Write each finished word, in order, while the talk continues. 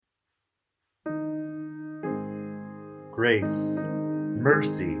Grace,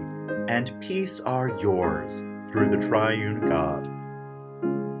 mercy, and peace are yours through the triune God.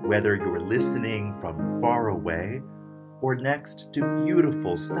 Whether you're listening from far away or next to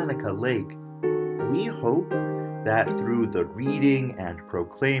beautiful Seneca Lake, we hope that through the reading and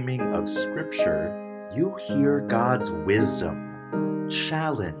proclaiming of Scripture, you hear God's wisdom,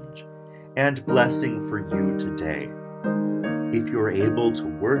 challenge, and blessing for you today. If you're able to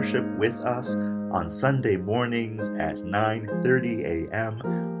worship with us on Sunday mornings at 9:30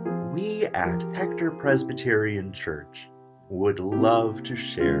 a.m., we at Hector Presbyterian Church would love to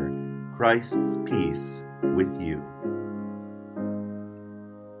share Christ's peace with you.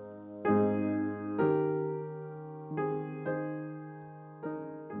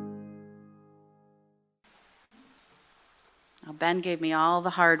 Well, Ben gave me all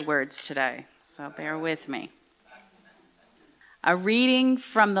the hard words today, so bear with me. A reading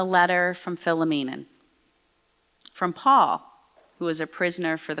from the letter from Philemon, from Paul, who was a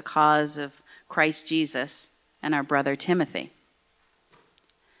prisoner for the cause of Christ Jesus, and our brother Timothy.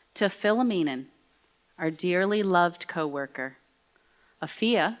 To Philemon, our dearly loved co-worker,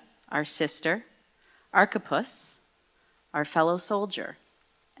 Apphia, our sister, Archippus, our fellow soldier,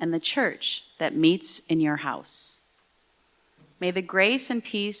 and the church that meets in your house. May the grace and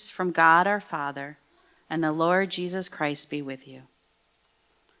peace from God our Father and the Lord Jesus Christ be with you.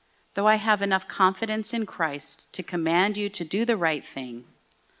 Though I have enough confidence in Christ to command you to do the right thing,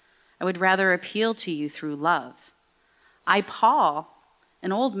 I would rather appeal to you through love. I, Paul,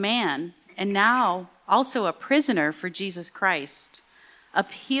 an old man, and now also a prisoner for Jesus Christ,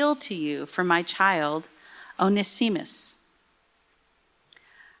 appeal to you for my child, Onesimus.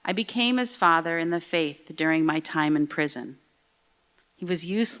 I became his father in the faith during my time in prison. He was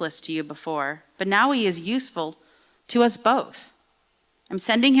useless to you before, but now he is useful to us both. I'm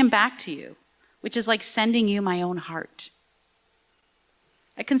sending him back to you, which is like sending you my own heart.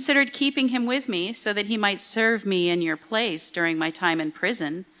 I considered keeping him with me so that he might serve me in your place during my time in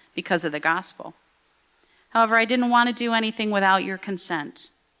prison because of the gospel. However, I didn't want to do anything without your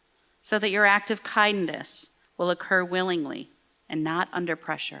consent, so that your act of kindness will occur willingly and not under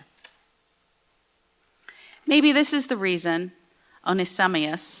pressure. Maybe this is the reason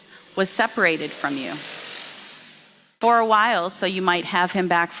Onesimus was separated from you for a while, so you might have him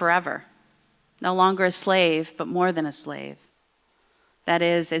back forever, no longer a slave, but more than a slave. That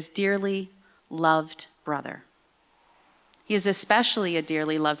is, as dearly loved brother. He is especially a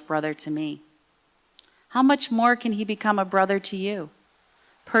dearly loved brother to me. How much more can he become a brother to you,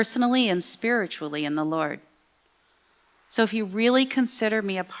 personally and spiritually in the Lord? So if you really consider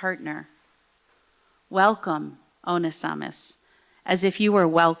me a partner, welcome Onesimus, as if you were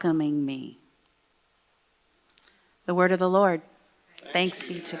welcoming me. The word of the Lord. Thanks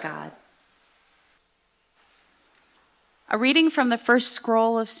be to God. A reading from the first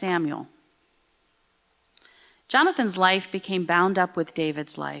scroll of Samuel. Jonathan's life became bound up with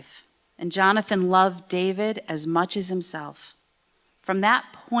David's life, and Jonathan loved David as much as himself. From that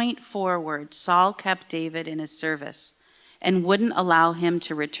point forward, Saul kept David in his service and wouldn't allow him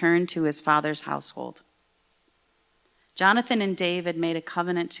to return to his father's household. Jonathan and David made a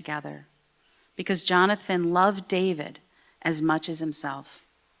covenant together because Jonathan loved David as much as himself.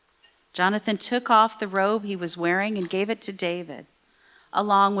 Jonathan took off the robe he was wearing and gave it to David,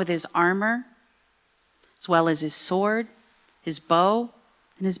 along with his armor, as well as his sword, his bow,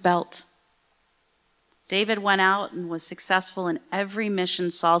 and his belt. David went out and was successful in every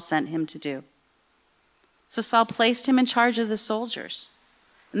mission Saul sent him to do. So Saul placed him in charge of the soldiers,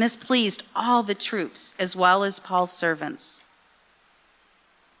 and this pleased all the troops as well as Paul's servants.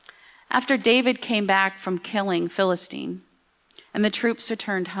 After David came back from killing Philistine and the troops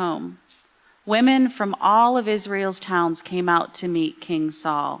returned home, women from all of Israel's towns came out to meet King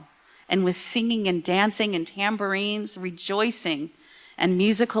Saul, and with singing and dancing and tambourines, rejoicing, and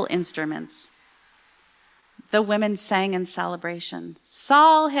musical instruments. The women sang in celebration,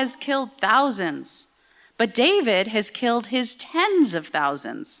 "Saul has killed thousands, but David has killed his tens of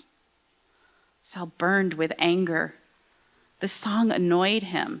thousands." Saul burned with anger. The song annoyed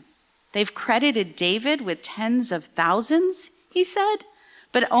him. "They've credited David with tens of thousands," he said,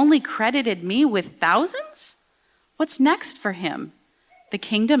 "but only credited me with thousands? What's next for him? The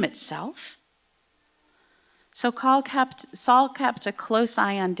kingdom itself?" So Saul kept a close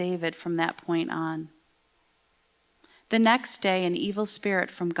eye on David from that point on. The next day, an evil spirit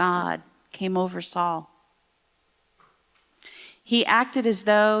from God came over Saul. He acted as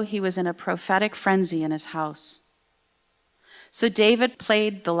though he was in a prophetic frenzy in his house. So David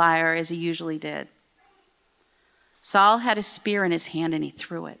played the lyre as he usually did. Saul had a spear in his hand and he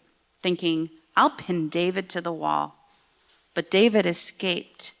threw it, thinking, "I'll pin David to the wall." but David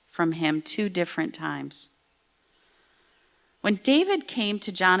escaped from him 2 different times. When David came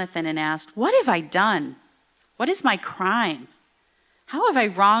to Jonathan and asked, "What have I done? What is my crime? How have I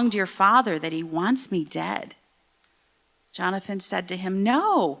wronged your father that he wants me dead?" Jonathan said to him,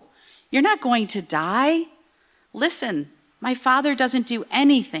 "No, you're not going to die. Listen, my father doesn't do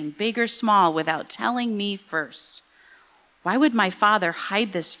anything, big or small, without telling me first. Why would my father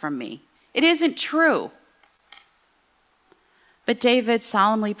hide this from me? It isn't true." But David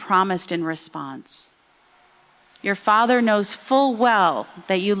solemnly promised in response, "Your father knows full well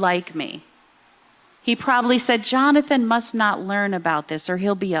that you like me. He probably said, 'Jonathan must not learn about this or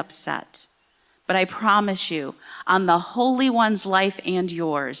he'll be upset.' But I promise you, on the Holy One's life and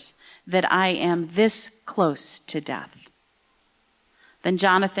yours, that I am this close to death." Then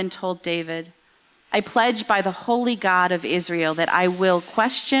Jonathan told David, "I pledge by the holy God of Israel that I will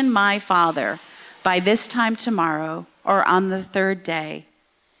question my father by this time tomorrow or on the 3rd day.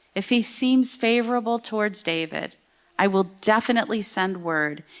 If he seems favorable towards David, I will definitely send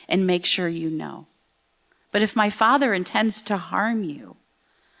word and make sure you know. But if my father intends to harm you,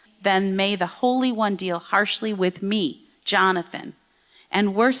 then may the Holy One deal harshly with me, Jonathan,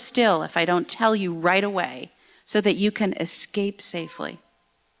 and worse still if I don't tell you right away so that you can escape safely.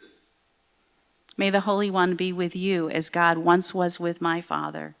 May the Holy One be with you as God once was with my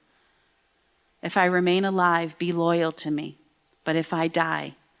father. If I remain alive, be loyal to me. But if I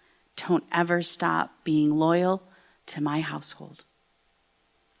die, don't ever stop being loyal to my household."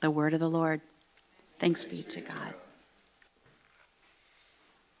 The word of the Lord. Thanks be to God.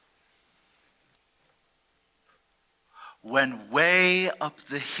 When way up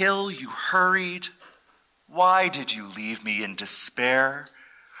the hill you hurried, why did you leave me in despair?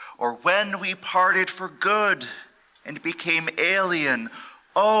 Or when we parted for good and became alien,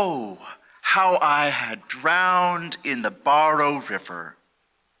 oh, how I had drowned in the Baro River.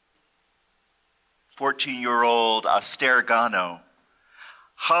 14-year-old Aster Gano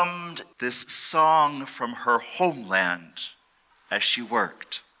hummed this song from her homeland as she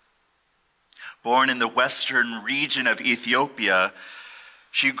worked. Born in the western region of Ethiopia,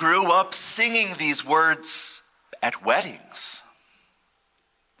 she grew up singing these words at weddings.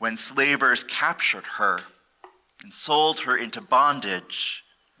 When slavers captured her and sold her into bondage,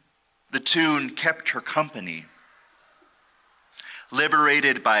 the tune kept her company.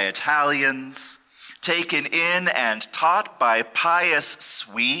 Liberated by Italians, taken in and taught by pious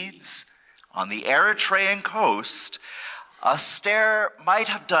Swedes on the Eritrean coast, Aster might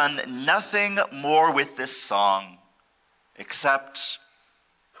have done nothing more with this song except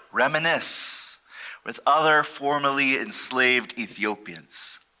reminisce with other formerly enslaved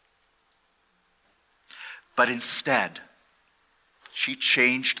Ethiopians. But instead, she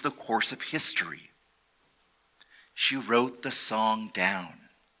changed the course of history. She wrote the song down.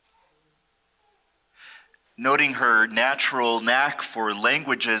 Noting her natural knack for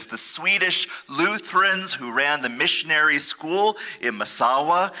languages, the Swedish Lutherans who ran the missionary school in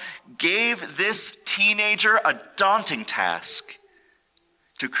Massawa gave this teenager a daunting task: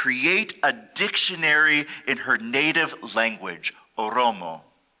 to create a dictionary in her native language, Oromo.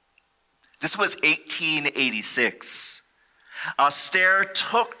 This was 1886. Aster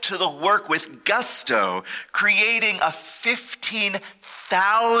took to the work with gusto, creating a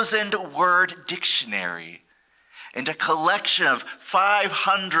 15,000-word dictionary and a collection of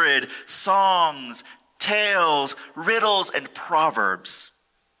 500 songs, tales, riddles, and proverbs,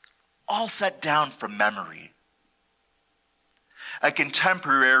 all set down from memory. A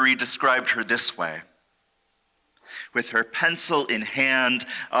contemporary described her this way: with her pencil in hand,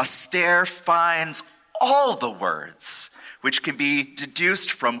 Aster finds all the words which can be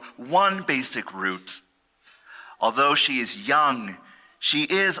deduced from one basic root. Although she is young, she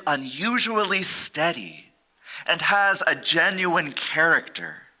is unusually steady and has a genuine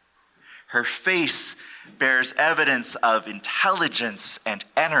character. Her face bears evidence of intelligence and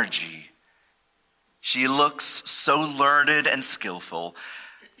energy. She looks so learned and skillful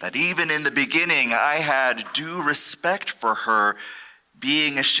that even in the beginning I had due respect for her,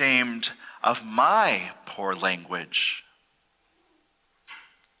 being ashamed of my poor language.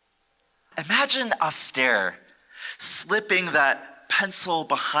 Imagine Aster slipping that pencil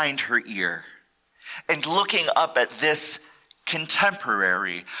behind her ear and looking up at this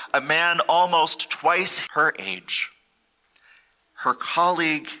contemporary, a man almost twice her age, her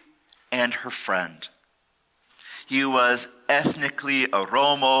colleague and her friend. He was ethnically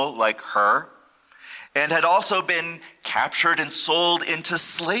Oromo like her, and had also been captured and sold into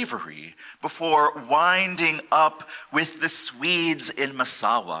slavery before winding up with the Swedes in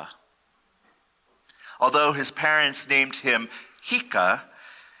Massawa. Although his parents named him Hika,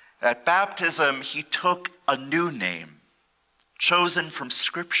 at baptism he took a new name, chosen from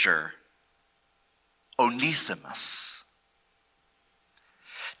Scripture, Onesimus.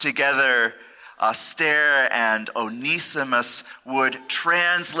 Together, Aster and Onesimus would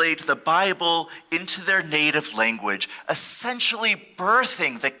translate the Bible into their native language, essentially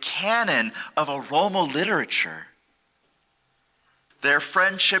birthing the canon of Oromo literature. Their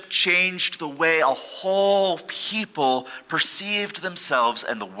friendship changed the way a whole people perceived themselves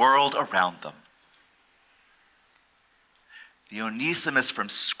and the world around them. The Onesimus from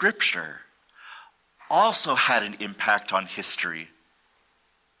Scripture also had an impact on history,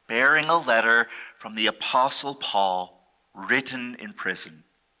 bearing a letter from the Apostle Paul written in prison.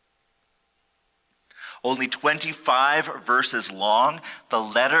 Only 25 verses long, the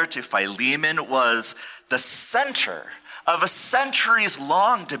letter to Philemon was the center of a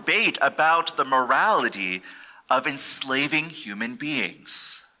centuries-long debate about the morality of enslaving human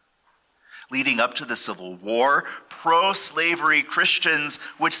beings. Leading up to the Civil War, pro-slavery Christians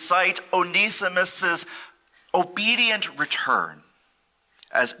would cite Onesimus's obedient return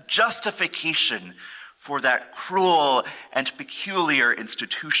as justification for that cruel and peculiar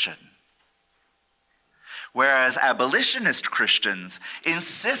institution. Whereas abolitionist Christians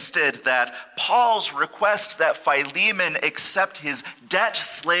insisted that Paul's request that Philemon accept his debt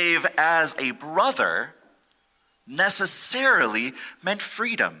slave as a brother necessarily meant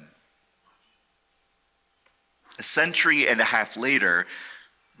freedom. A century and a half later,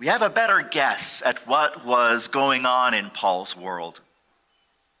 we have a better guess at what was going on in Paul's world.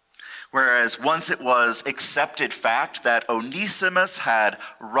 Whereas once it was accepted fact that Onesimus had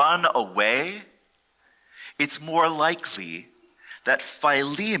run away, it's more likely that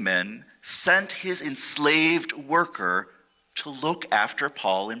Philemon sent his enslaved worker to look after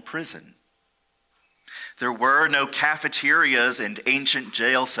Paul in prison. There were no cafeterias and ancient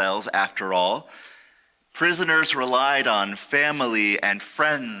jail cells after all. Prisoners relied on family and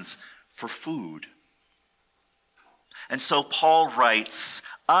friends for food. And so Paul writes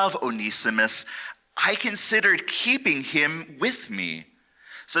of Onesimus, I considered keeping him with me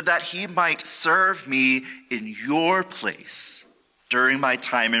so that he might serve me in your place during my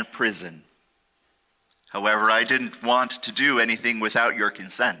time in prison. However, I didn't want to do anything without your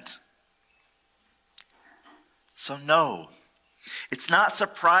consent. So no, it's not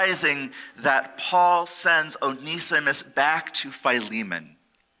surprising that Paul sends Onesimus back to Philemon.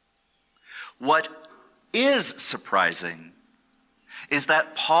 What is surprising is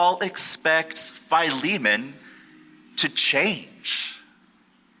that Paul expects Philemon to change.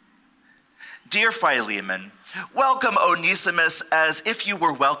 Dear Philemon, welcome Onesimus as if you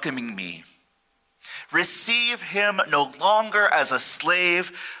were welcoming me. Receive him no longer as a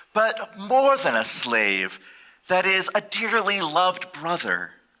slave, but more than a slave, that is, a dearly loved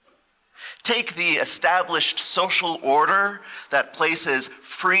brother. Take the established social order that places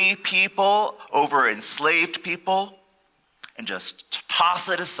free people over enslaved people and just toss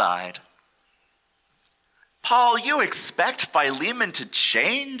it aside. Paul, you expect Philemon to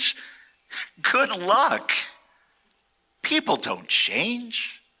change? Good luck. People don't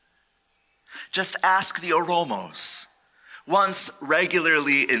change. Just ask the Oromos, once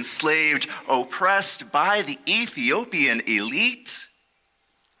regularly enslaved, oppressed by the Ethiopian elite,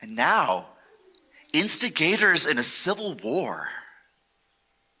 and now instigators in a civil war.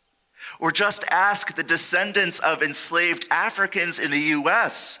 Or just ask the descendants of enslaved Africans in the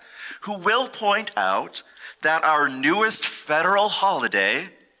U.S., who will point out that our newest federal holiday,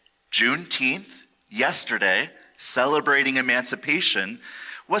 Juneteenth, yesterday, celebrating emancipation,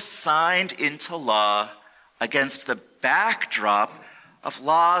 was signed into law against the backdrop of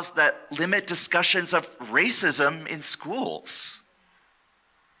laws that limit discussions of racism in schools.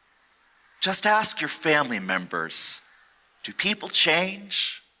 Just ask your family members, do people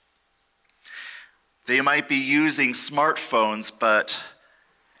change? They might be using smartphones, but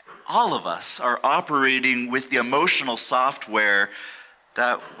all of us are operating with the emotional software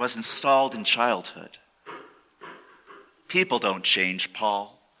that was installed in childhood. People don't change,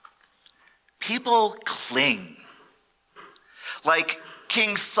 Paul. People cling. Like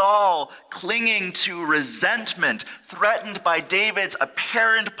King Saul clinging to resentment threatened by David's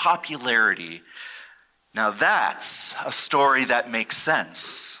apparent popularity. Now that's a story that makes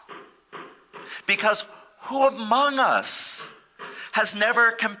sense. Because who among us has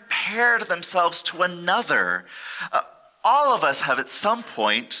never compared themselves to another? All of us have at some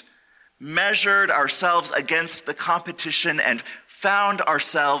point measured ourselves against the competition and found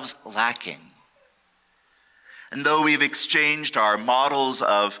ourselves lacking. And though we've exchanged our models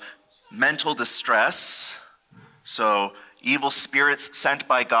of mental distress, so evil spirits sent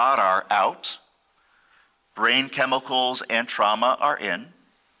by God are out, brain chemicals and trauma are in,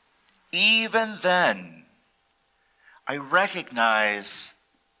 even then, I recognize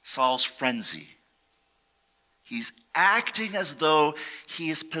Saul's frenzy. He's acting as though he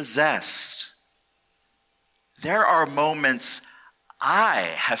is possessed. There are moments I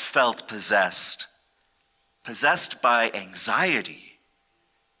have felt possessed by anxiety,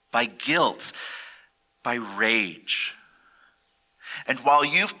 by guilt, by rage. And while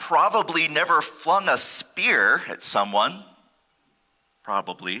you've probably never flung a spear at someone,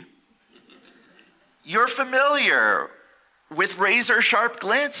 probably, you're familiar with razor-sharp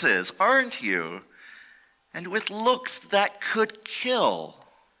glances, aren't you? And with looks that could kill.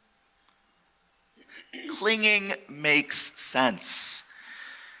 Clinging makes sense.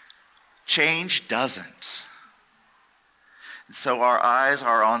 Change doesn't. And so our eyes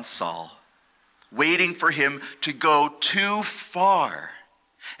are on Saul, waiting for him to go too far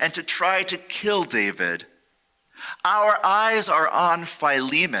and to try to kill David. Our eyes are on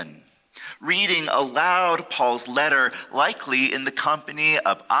Philemon, reading aloud Paul's letter, likely in the company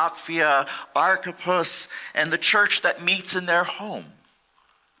of Apphia, Archippus, and the church that meets in their home.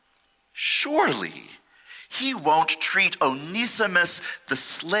 Surely he won't treat Onesimus the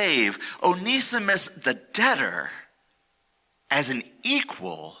slave, Onesimus the debtor, as an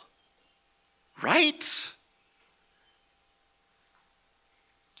equal, right?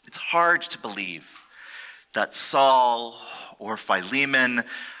 It's hard to believe that Saul or Philemon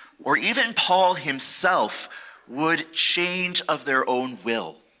or even Paul himself would change of their own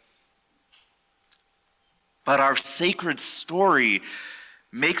will. But our sacred story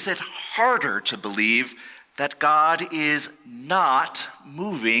makes it harder to believe that God is not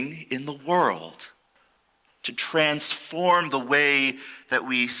moving in the world to transform the way that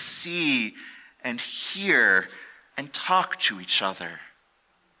we see and hear and talk to each other.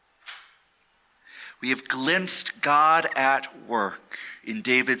 We have glimpsed God at work in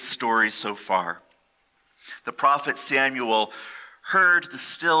David's story so far. The prophet Samuel heard the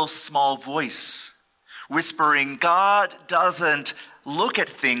still small voice whispering, God doesn't look at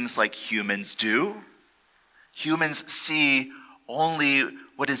things like humans do. Humans see only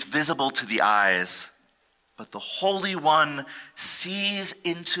what is visible to the eyes, but the Holy One sees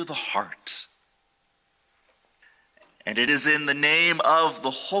into the heart. And it is in the name of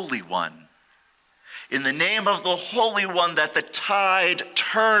the Holy One, in the name of the Holy One, that the tide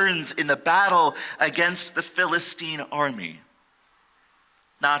turns in the battle against the Philistine army,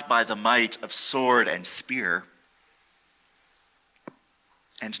 not by the might of sword and spear.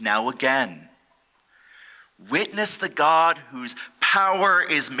 And now again, witness the God whose power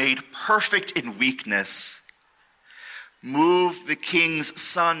is made perfect in weakness. Move the king's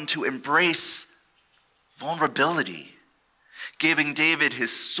son to embrace vulnerability, giving David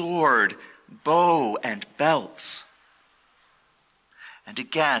his sword, bow, and belt. And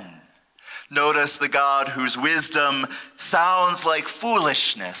again, notice the God whose wisdom sounds like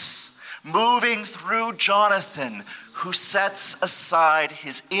foolishness, moving through Jonathan, who sets aside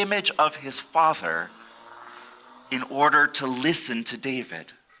his image of his father in order to listen to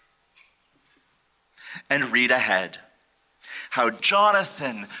David. And read ahead how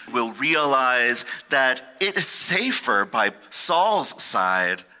Jonathan will realize that it is safer by Saul's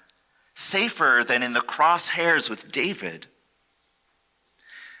side, safer than in the crosshairs with David.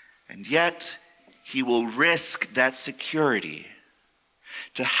 And yet he will risk that security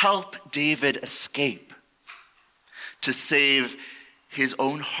to help David escape, to save his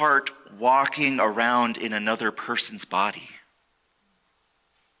own heart walking around in another person's body.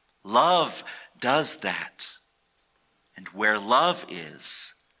 Love does that. And where love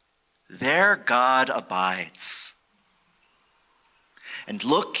is, there God abides. And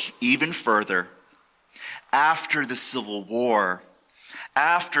look even further. After the civil war,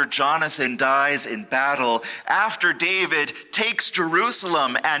 after Jonathan dies in battle, after David takes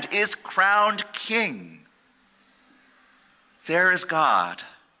Jerusalem and is crowned king, there is God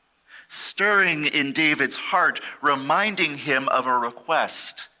stirring in David's heart, reminding him of a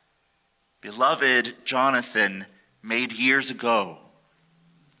request beloved Jonathan made years ago.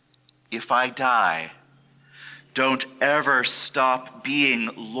 If I die, don't ever stop being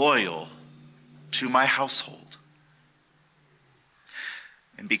loyal to my household.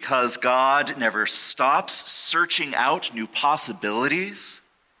 And because God never stops searching out new possibilities,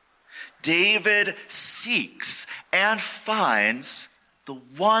 David seeks and finds the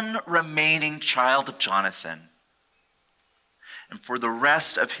one remaining child of Jonathan. And for the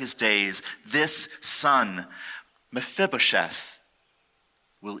rest of his days, this son, Mephibosheth,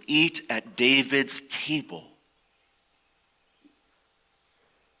 will eat at David's table.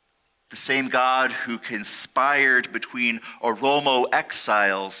 The same God who conspired between Oromo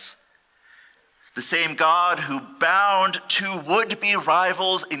exiles, the same God who bound two would-be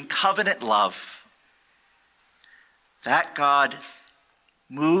rivals in covenant love, that God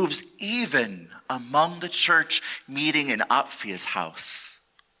moves even among the church meeting in Appheia's house.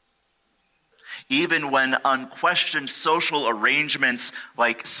 Even when unquestioned social arrangements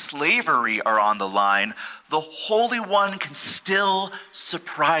like slavery are on the line, the Holy One can still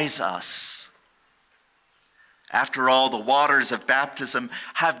surprise us. After all, the waters of baptism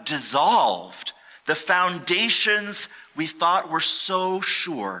have dissolved the foundations we thought were so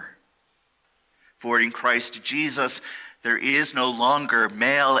sure. For in Christ Jesus, there is no longer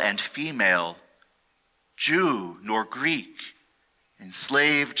male and female, Jew nor Greek,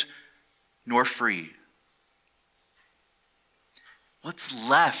 enslaved nor free. What's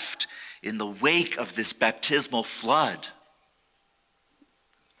left in the wake of this baptismal flood?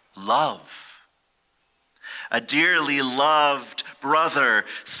 Love. A dearly loved brother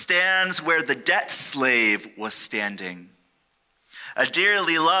stands where the debt slave was standing. A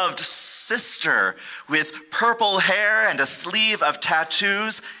dearly loved sister with purple hair and a sleeve of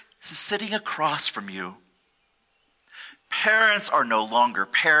tattoos is sitting across from you. Parents are no longer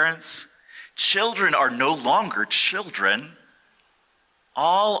parents. Children are no longer children.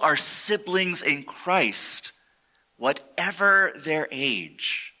 All are siblings in Christ, whatever their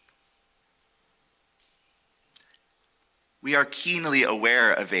age. We are keenly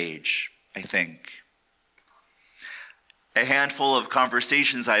aware of age, I think. A handful of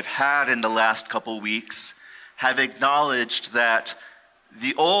conversations I've had in the last couple weeks have acknowledged that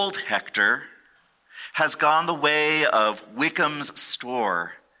the old Hector has gone the way of Wickham's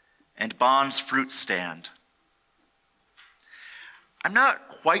store and Bond's fruit stand. I'm not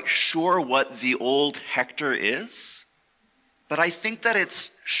quite sure what the old Hector is, but I think that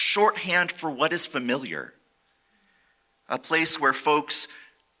it's shorthand for what is familiar. A place where folks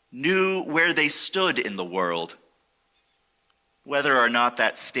knew where they stood in the world, whether or not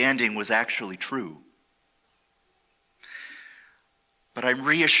that standing was actually true. But I'm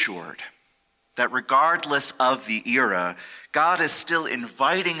reassured that regardless of the era, God is still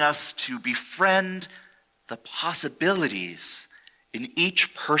inviting us to befriend the possibilities in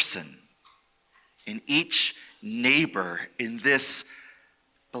each person, in each neighbor, in this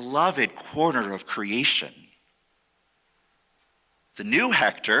beloved corner of creation. The new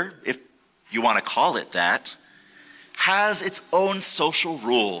Hector, if you want to call it that, has its own social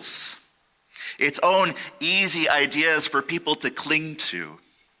rules, its own easy ideas for people to cling to,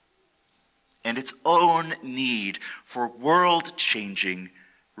 and its own need for world-changing,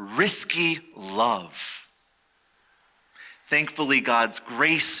 risky love. Thankfully, God's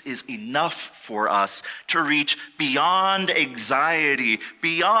grace is enough for us to reach beyond anxiety,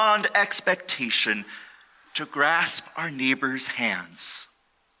 beyond expectation, to grasp our neighbor's hands.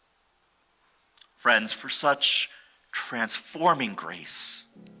 Friends, for such transforming grace,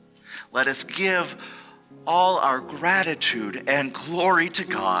 let us give all our gratitude and glory to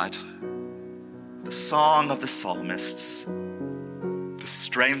God, the song of the psalmists, the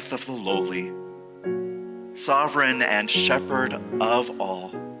strength of the lowly, sovereign and shepherd of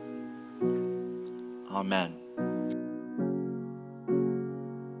all. Amen.